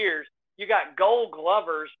few years. You got Gold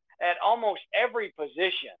Glovers at almost every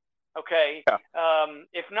position. Okay, yeah.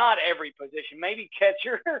 If not every position, maybe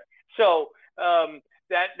catcher. So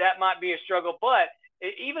that might be a struggle. But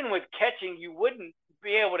even with catching, you wouldn't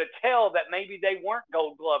be able to tell that maybe they weren't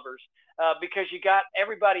Gold Glovers because you got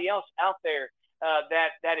everybody else out there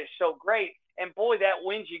that is so great. And boy, that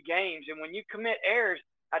wins you games. And when you commit errors,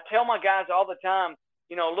 I tell my guys all the time,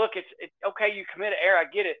 look, it's okay. You commit an error, I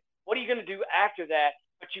get it. What are you going to do after that?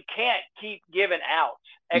 But you can't keep giving outs,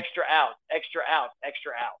 extra outs, extra outs,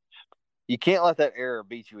 extra outs. You can't let that error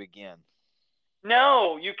beat you again.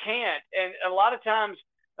 No, you can't. And a lot of times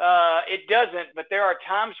it doesn't, but there are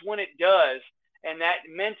times when it does. And that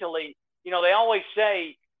mentally, they always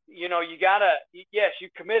say, you got to, yes, you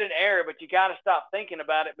commit an error, but you got to stop thinking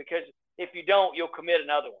about it because if you don't, you'll commit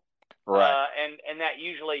another one. Right. And that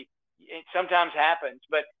usually it sometimes happens.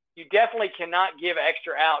 But you definitely cannot give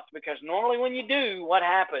extra outs because normally when you do, what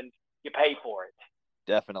happens? You pay for it.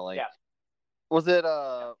 Definitely. Yeah. Was it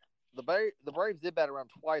the Braves did bat around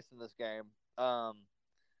twice in this game,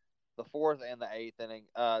 the fourth and the eighth inning.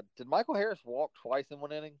 Did Michael Harris walk twice in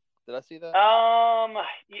one inning? Did I see that?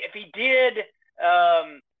 If he did,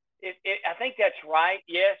 I think that's right.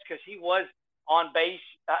 Yes, because he was on base.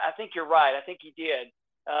 I think you're right. I think he did.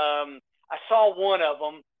 I saw one of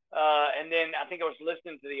them, and then I think I was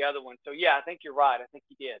listening to the other one. So yeah, I think you're right. I think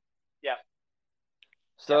he did. Yeah.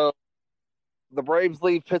 So the Braves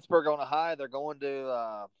leave Pittsburgh on a high. They're going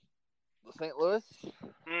to St. Louis.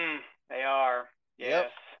 They are. Yes.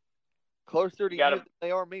 Yep. Closer to you than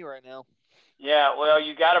they are me right now. Yeah, well,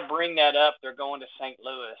 you got to bring that up. They're going to St.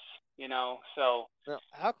 Louis, so. Now,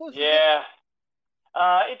 how close is it?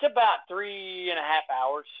 It's about 3.5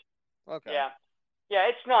 hours. Okay. Yeah,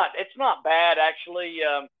 it's not bad, actually.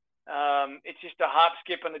 It's just a hop,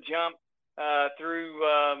 skip, and a jump through,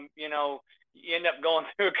 you end up going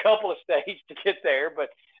through a couple of states to get there.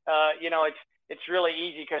 But, it's really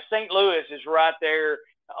easy because St. Louis is right there,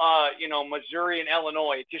 Missouri and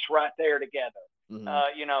Illinois, it's just right there together. Mm-hmm.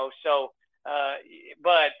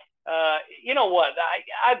 But you know what?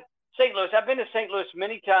 St. Louis, I've been to St. Louis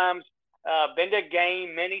many times, been to a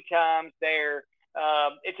game many times there.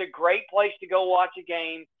 It's a great place to go watch a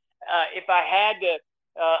game. If I had to,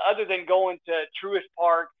 other than going to Truist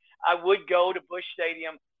Park, I would go to Busch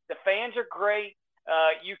Stadium. The fans are great.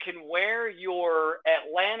 You can wear your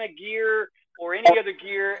Atlanta gear or any other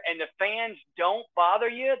gear, and the fans don't bother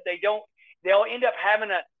you. They'll end up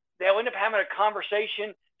having a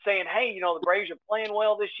conversation saying, hey, the Braves are playing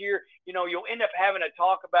well this year. You'll end up having a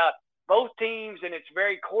talk about both teams, and it's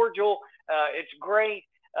very cordial. It's great.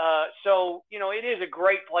 So, it is a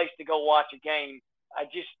great place to go watch a game. I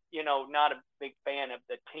just, not a big fan of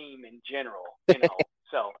the team in general,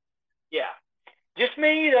 So, yeah. Just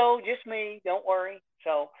me, though. Just me. Don't worry.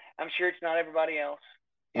 So, I'm sure it's not everybody else.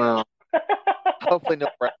 Well, hopefully no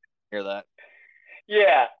one hear that.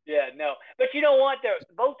 Yeah, no. But you know what?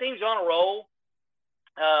 Both teams on a roll.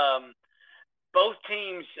 Both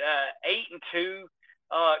teams 8-2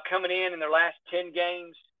 coming in their last 10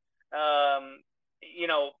 games.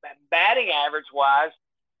 Batting average wise,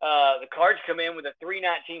 the Cards come in with a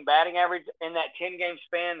 .319 batting average in that 10-game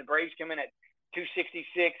span. The Braves come in at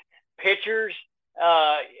 .266. Pitchers,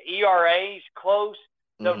 ERAs close.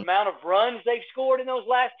 The amount of runs they've scored in those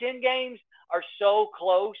last 10 games are so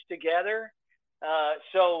close together.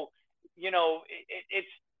 So, it's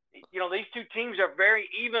these two teams are very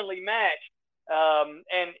evenly matched. And,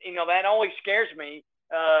 that always scares me.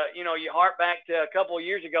 You hark back to a couple of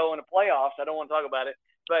years ago in the playoffs. I don't want to talk about it,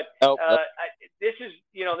 but this is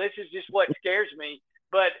just what scares me.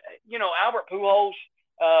 But, Albert Pujols,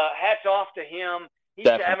 hats off to him. He's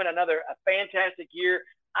having a fantastic year.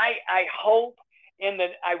 I hope I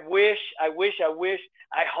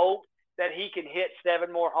hope that he can hit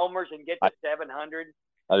 7 more homers and get to 700.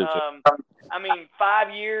 I mean,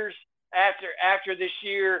 5 years after this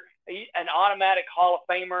year, an automatic Hall of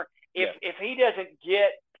Famer. If he doesn't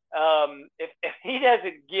get if he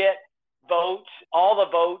doesn't get votes, all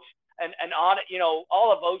the votes, and all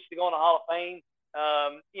the votes to go in the Hall of Fame,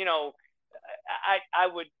 I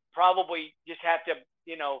would probably just have to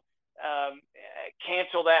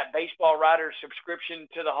cancel that baseball writer subscription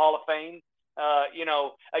to the Hall of Fame.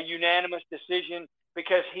 A unanimous decision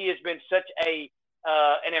because he has been such an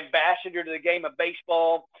ambassador to the game of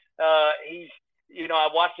baseball. He's, I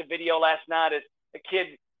watched a video last night as a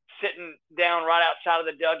kid sitting down right outside of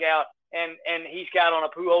the dugout, and he's got on a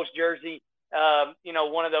Pujols jersey,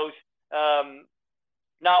 one of those,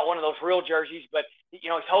 not one of those real jerseys, but, he's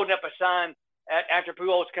holding up a sign after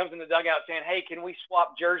Pujols comes in the dugout saying, "Hey, can we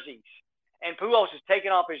swap jerseys?" And Pujols is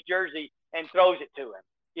taking off his jersey and throws it to him.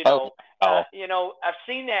 I've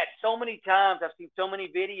seen that so many times. I've seen so many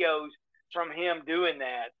videos from him doing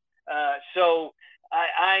that. So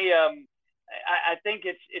I think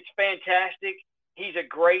it's fantastic. He's a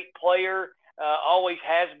great player, always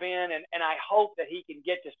has been, and I hope that he can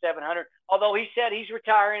get to 700. Although he said he's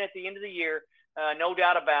retiring at the end of the year, no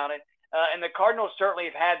doubt about it. And the Cardinals certainly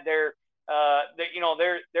have had their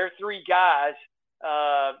three guys,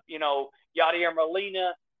 Yadier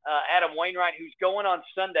Molina, Adam Wainwright, who's going on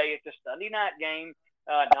Sunday. It's a Sunday night game.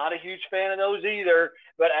 Not a huge fan of those either,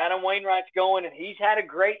 but Adam Wainwright's going, and he's had a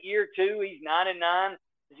great year too. He's 9-9.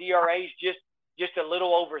 His ERA's just a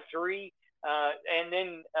little over 3. And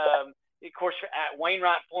then, of course,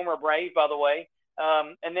 Wainwright, former Brave, by the way,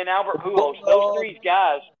 and then Albert Pujols.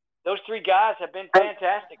 Those three guys have been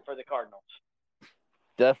fantastic for the Cardinals.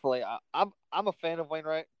 Definitely, I'm a fan of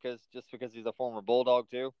Wainwright because he's a former Bulldog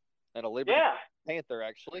too, and a Liberty Panther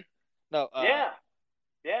actually. No,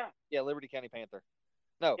 Liberty County Panther.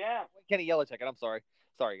 No, Kenny Yellowjacket. I'm sorry,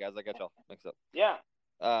 guys, I got y'all mixed up.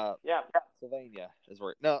 Pennsylvania is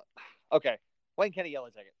where. No, okay, Wayne Kenny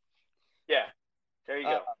Yellowjacket. Yeah, there you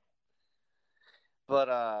go. But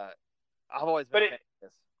I've always been a fan of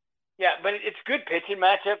this. Yeah, but it's good pitching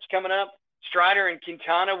matchups coming up. Strider and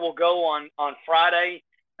Quintana will go on Friday.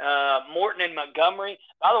 Morton and Montgomery.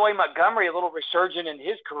 By the way, Montgomery, a little resurgent in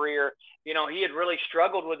his career. He had really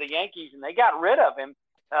struggled with the Yankees, and they got rid of him.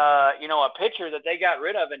 A pitcher that they got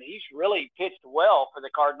rid of, and he's really pitched well for the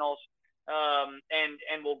Cardinals. And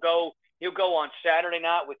he'll go on Saturday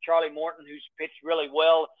night with Charlie Morton, who's pitched really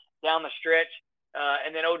well down the stretch.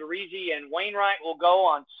 And then Odorizzi and Wainwright will go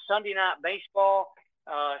on Sunday Night Baseball.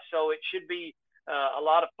 So it should be a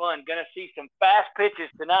lot of fun. Going to see some fast pitches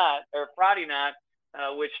tonight or Friday night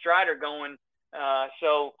with Strider going.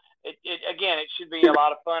 So it should be a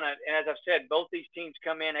lot of fun. And as I've said, both these teams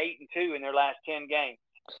come in 8-2 in their last 10 games.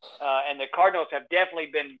 And the Cardinals have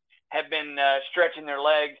definitely been stretching their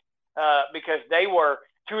legs because they were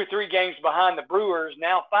 2 or 3 games behind the Brewers,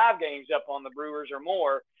 now 5 games up on the Brewers or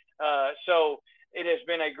more. So it has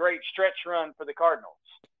been a great stretch run for the Cardinals.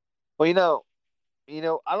 Well, I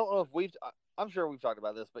don't know if I'm sure we've talked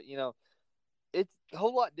about this, but it's a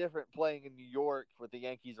whole lot different playing in New York with the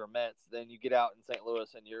Yankees or Mets than you get out in St.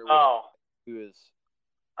 Louis and you're who is.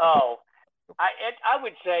 I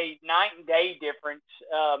would say night and day difference.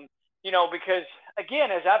 Because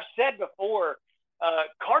again, as I've said before,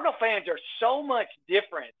 Cardinal fans are so much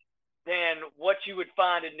different than what you would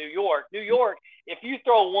find in New York. New York, if you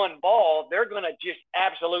throw one ball, they're going to just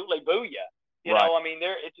absolutely boo you. I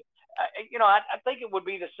think it would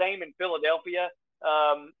be the same in Philadelphia.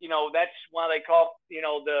 That's why they call,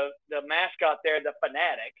 the mascot there, the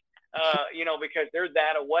Fanatic, because they're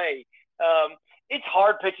that away. It's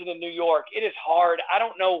hard pitching in New York. It is hard. I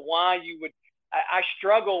don't know why you would, I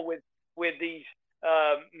struggle with these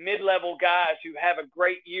mid-level guys who have a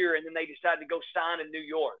great year and then they decide to go sign in New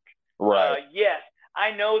York. Right. Yes,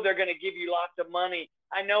 I know they're going to give you lots of money.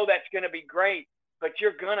 I know that's going to be great, but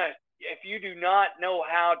if you do not know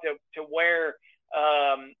how to wear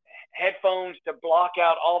headphones to block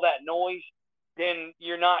out all that noise, then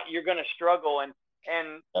you're going to struggle. And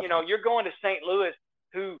you're going to St. Louis,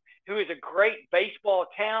 who is a great baseball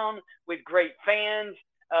town with great fans.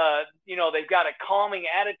 They've got a calming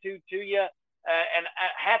attitude to you. And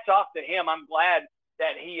hats off to him. I'm glad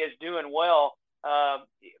that he is doing well.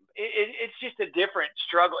 It's just a different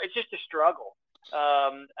struggle. It's just a struggle.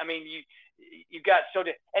 You've got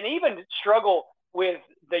and even struggle with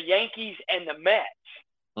the Yankees and the Mets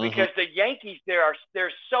because the Yankees,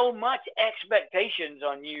 there's so much expectations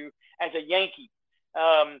on you as a Yankee.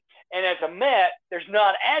 And as a Met, there's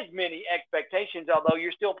not as many expectations, although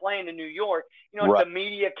you're still playing in New York. It's the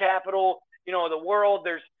media capital, of the world.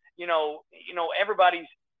 There's, everybody's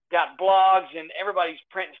got blogs and everybody's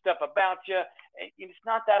printing stuff about you. It's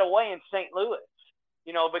not that way in St. Louis,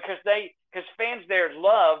 because fans there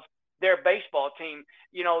love their baseball team.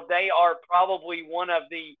 They are probably one of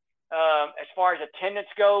the, as far as attendance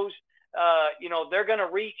goes, they're going to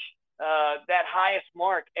reach that highest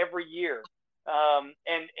mark every year.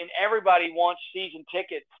 And everybody wants season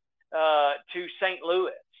tickets to St.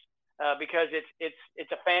 Louis because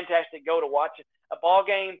it's a fantastic go to watch a ball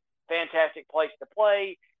game, fantastic place to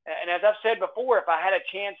play. And as I've said before, if I had a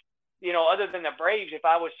chance, other than the Braves, if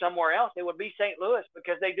I was somewhere else, it would be St. Louis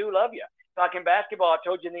because they do love you. Like in basketball, I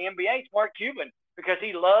told you in the NBA, it's Mark Cuban because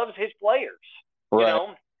he loves his players.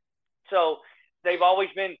 Right. So they've always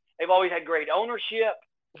had great ownership,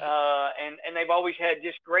 and they've always had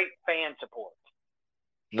just great fan support.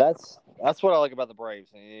 That's what I like about the Braves.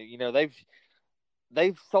 They've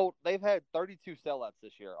had 32 sellouts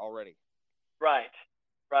this year already. Right.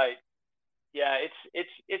 Yeah,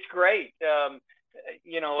 it's great.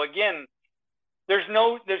 Again, there's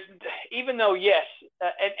even though yes,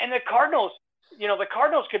 and the Cardinals, the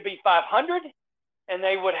Cardinals could be 500 and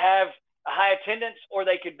they would have a high attendance, or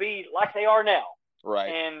they could be like they are now, right,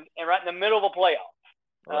 and right in the middle of a playoff.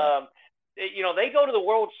 Right. They go to the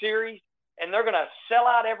World Series and they're going to sell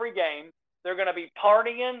out every game. They're going to be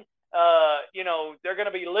partying. They're going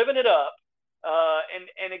to be living it up.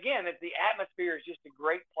 And again, the atmosphere is just a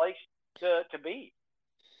great place to be.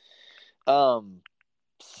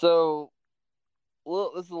 So,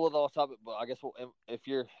 well, this is a little off topic, but I guess if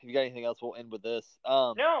you got anything else, we'll end with this.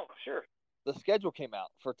 No, sure. The schedule came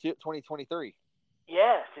out for 2023.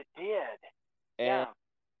 Yes, it did. And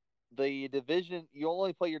the division, you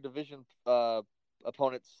only play your division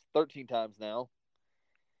opponents 13 times now.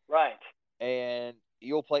 Right. And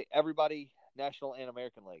you'll play everybody, National and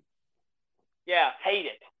American League. Yeah, hate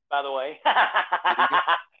it, by the way.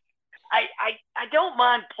 I don't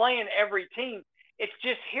mind playing every team. It's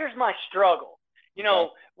just, here's my struggle.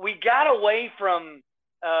 We got away from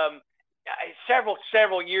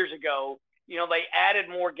several years ago, they added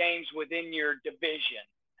more games within your division,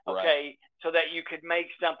 okay, right, so that you could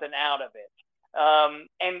make something out of it.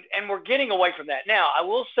 And we're getting away from that. Now, I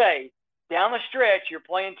will say, down the stretch, you're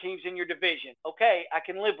playing teams in your division. Okay, I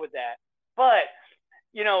can live with that. But,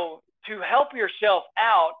 to help yourself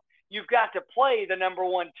out, you've got to play the number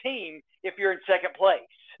one team if you're in second place,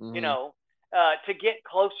 to get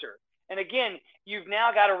closer. And again, you've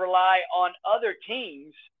now got to rely on other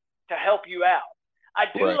teams to help you out. I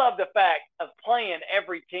do love the fact of playing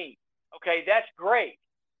every team. Okay, that's great.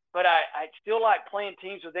 But I still like playing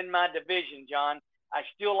teams within my division, John. I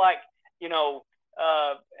still like,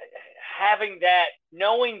 having that,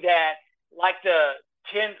 knowing that, like the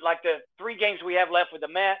 3 games we have left with the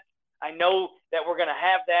Mets, I know that we're going to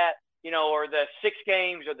have that, or the 6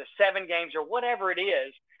 games or the 7 games or whatever it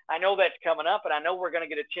is. I know that's coming up, and I know we're going to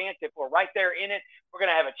get a chance. If we're right there in it, we're going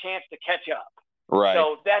to have a chance to catch up. Right.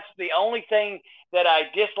 So that's the only thing that I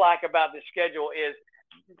dislike about the schedule is,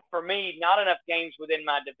 for me, not enough games within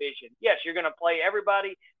my division. Yes, you're going to play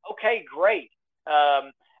everybody. Okay, great.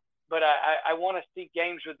 But I want to see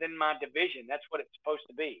games within my division. That's what it's supposed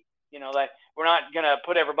to be. That we're not going to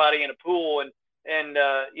put everybody in a pool and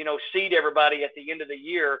seed everybody at the end of the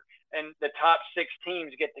year and the top 6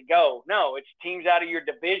 teams get to go. No, it's teams out of your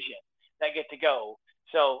division that get to go.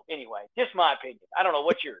 So anyway, just my opinion. I don't know.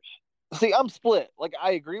 What's yours? See, I'm split. Like,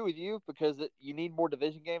 I agree with you because you need more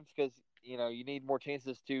division games because, you need more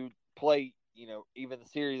chances to play, even the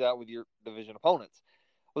series out with your division opponents.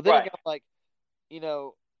 But then again, like,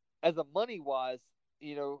 as a money-wise,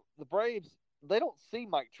 the Braves, they don't see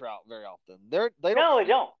Mike Trout very often. They don't.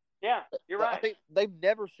 Yeah, you're right. I think they've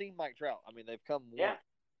never seen Mike Trout. I mean, they've come once.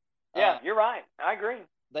 Yeah, you're right. I agree.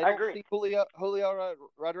 They don't see Julio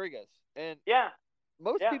Rodriguez. And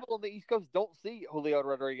most people on the East Coast don't see Julio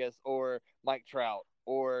Rodriguez or Mike Trout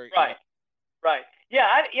or right. Yeah,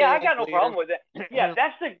 I got no problem with that. Yeah,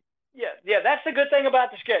 that's the good thing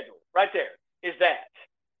about the schedule right there is that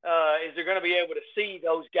they're going to be able to see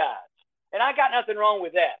those guys, and I got nothing wrong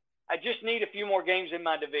with that. I just need a few more games in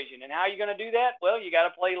my division, and how are you going to do that? Well, you got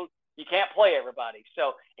to play. You can't play everybody.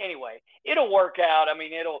 So anyway, it'll work out. I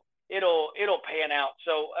mean, it'll pan out.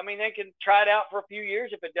 So I mean, they can try it out for a few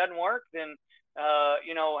years. If it doesn't work, then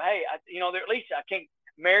hey, at least I can't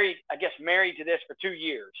married to this for 2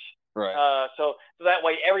 years. Right. So that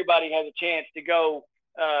way everybody has a chance to go,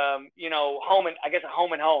 home and a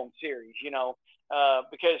home and home series,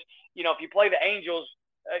 because, if you play the Angels,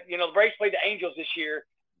 the Braves play the Angels this year,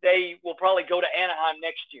 they will probably go to Anaheim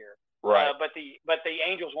next year. Right. But the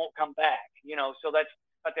Angels won't come back, so that's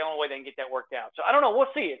about the only way they can get that worked out. So I don't know.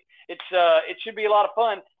 We'll see it. It should be a lot of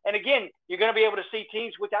fun. And again, you're going to be able to see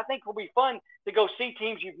teams, which I think will be fun to go see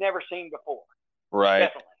teams you've never seen before. Right.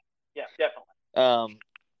 Definitely. Yeah, definitely.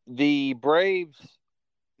 The Braves'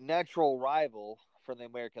 natural rival for the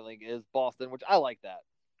American League is Boston, which I like that.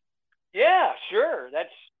 Yeah, sure. That's,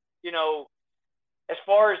 as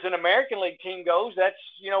far as an American League team goes, that's,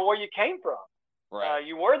 where you came from. Right.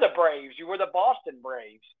 You were the Braves. You were the Boston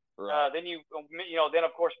Braves. Right. Then then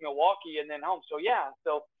of course Milwaukee and then home. So yeah,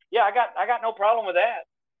 I got no problem with that.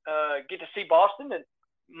 Get to see Boston and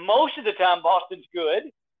most of the time Boston's good.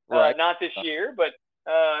 Right. Not this year, but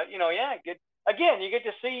you get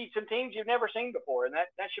to see some teams you've never seen before, and that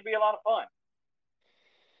should be a lot of fun.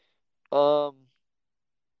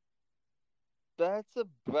 That's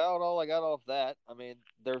about all I got off that. I mean,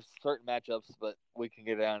 there's certain matchups, but we can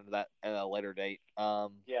get down to that at a later date.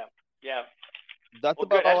 Yeah. That's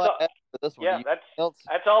about all I have for this one. Yeah,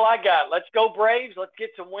 that's all I got. Let's go Braves. Let's get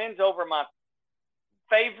some wins over my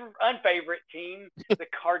unfavorite team, the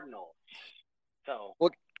Cardinals. So,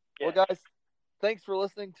 well, guys, thanks for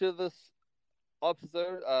listening to this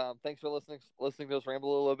episode. Thanks for listening to us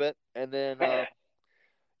ramble a little bit, and then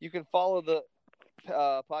you can follow the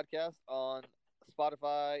podcast on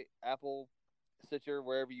Spotify, Apple, Stitcher,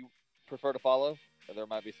 wherever you prefer to follow. There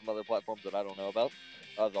might be some other platforms that I don't know about,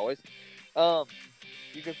 as always.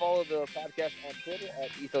 You can follow the podcast on Twitter at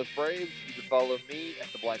Ethos Braves. You can follow me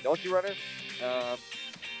at The Blind Donkey Runner.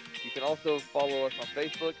 You can also follow us on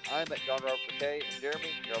Facebook. I'm at John Robert McKay. And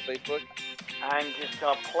Jeremy, you're on Facebook. I'm just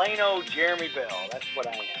a plain old Jeremy Bell. That's what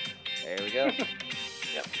I am. There we go.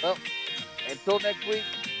 Yep. Well, until next week,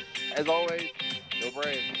 as always, go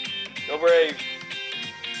Braves. Go Braves.